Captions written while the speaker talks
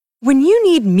When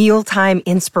you need mealtime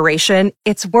inspiration,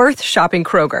 it's worth shopping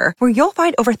Kroger, where you'll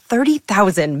find over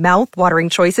 30,000 mouth-watering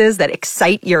choices that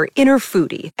excite your inner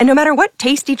foodie. And no matter what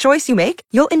tasty choice you make,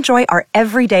 you'll enjoy our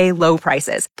everyday low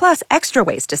prices, plus extra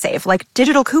ways to save, like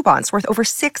digital coupons worth over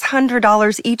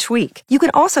 $600 each week. You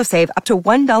can also save up to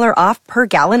 $1 off per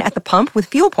gallon at the pump with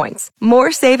fuel points.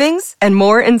 More savings and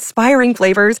more inspiring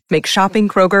flavors make shopping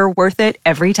Kroger worth it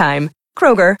every time.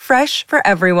 Kroger, fresh for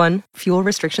everyone. Fuel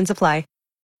restrictions apply.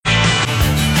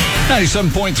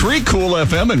 97.3 Cool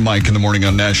FM and Mike in the morning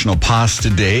on National Pasta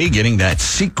Day, getting that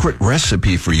secret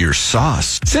recipe for your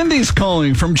sauce. Cindy's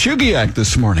calling from Chugiak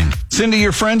this morning. Cindy,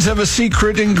 your friends have a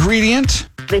secret ingredient?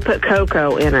 They put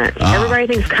cocoa in it. Everybody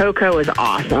thinks cocoa is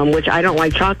awesome, which I don't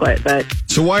like chocolate, but...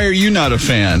 So why are you not a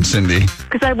fan, Cindy?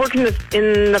 Because I work in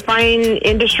the fine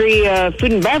industry of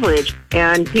food and beverage,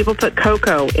 and people put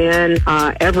cocoa in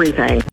everything.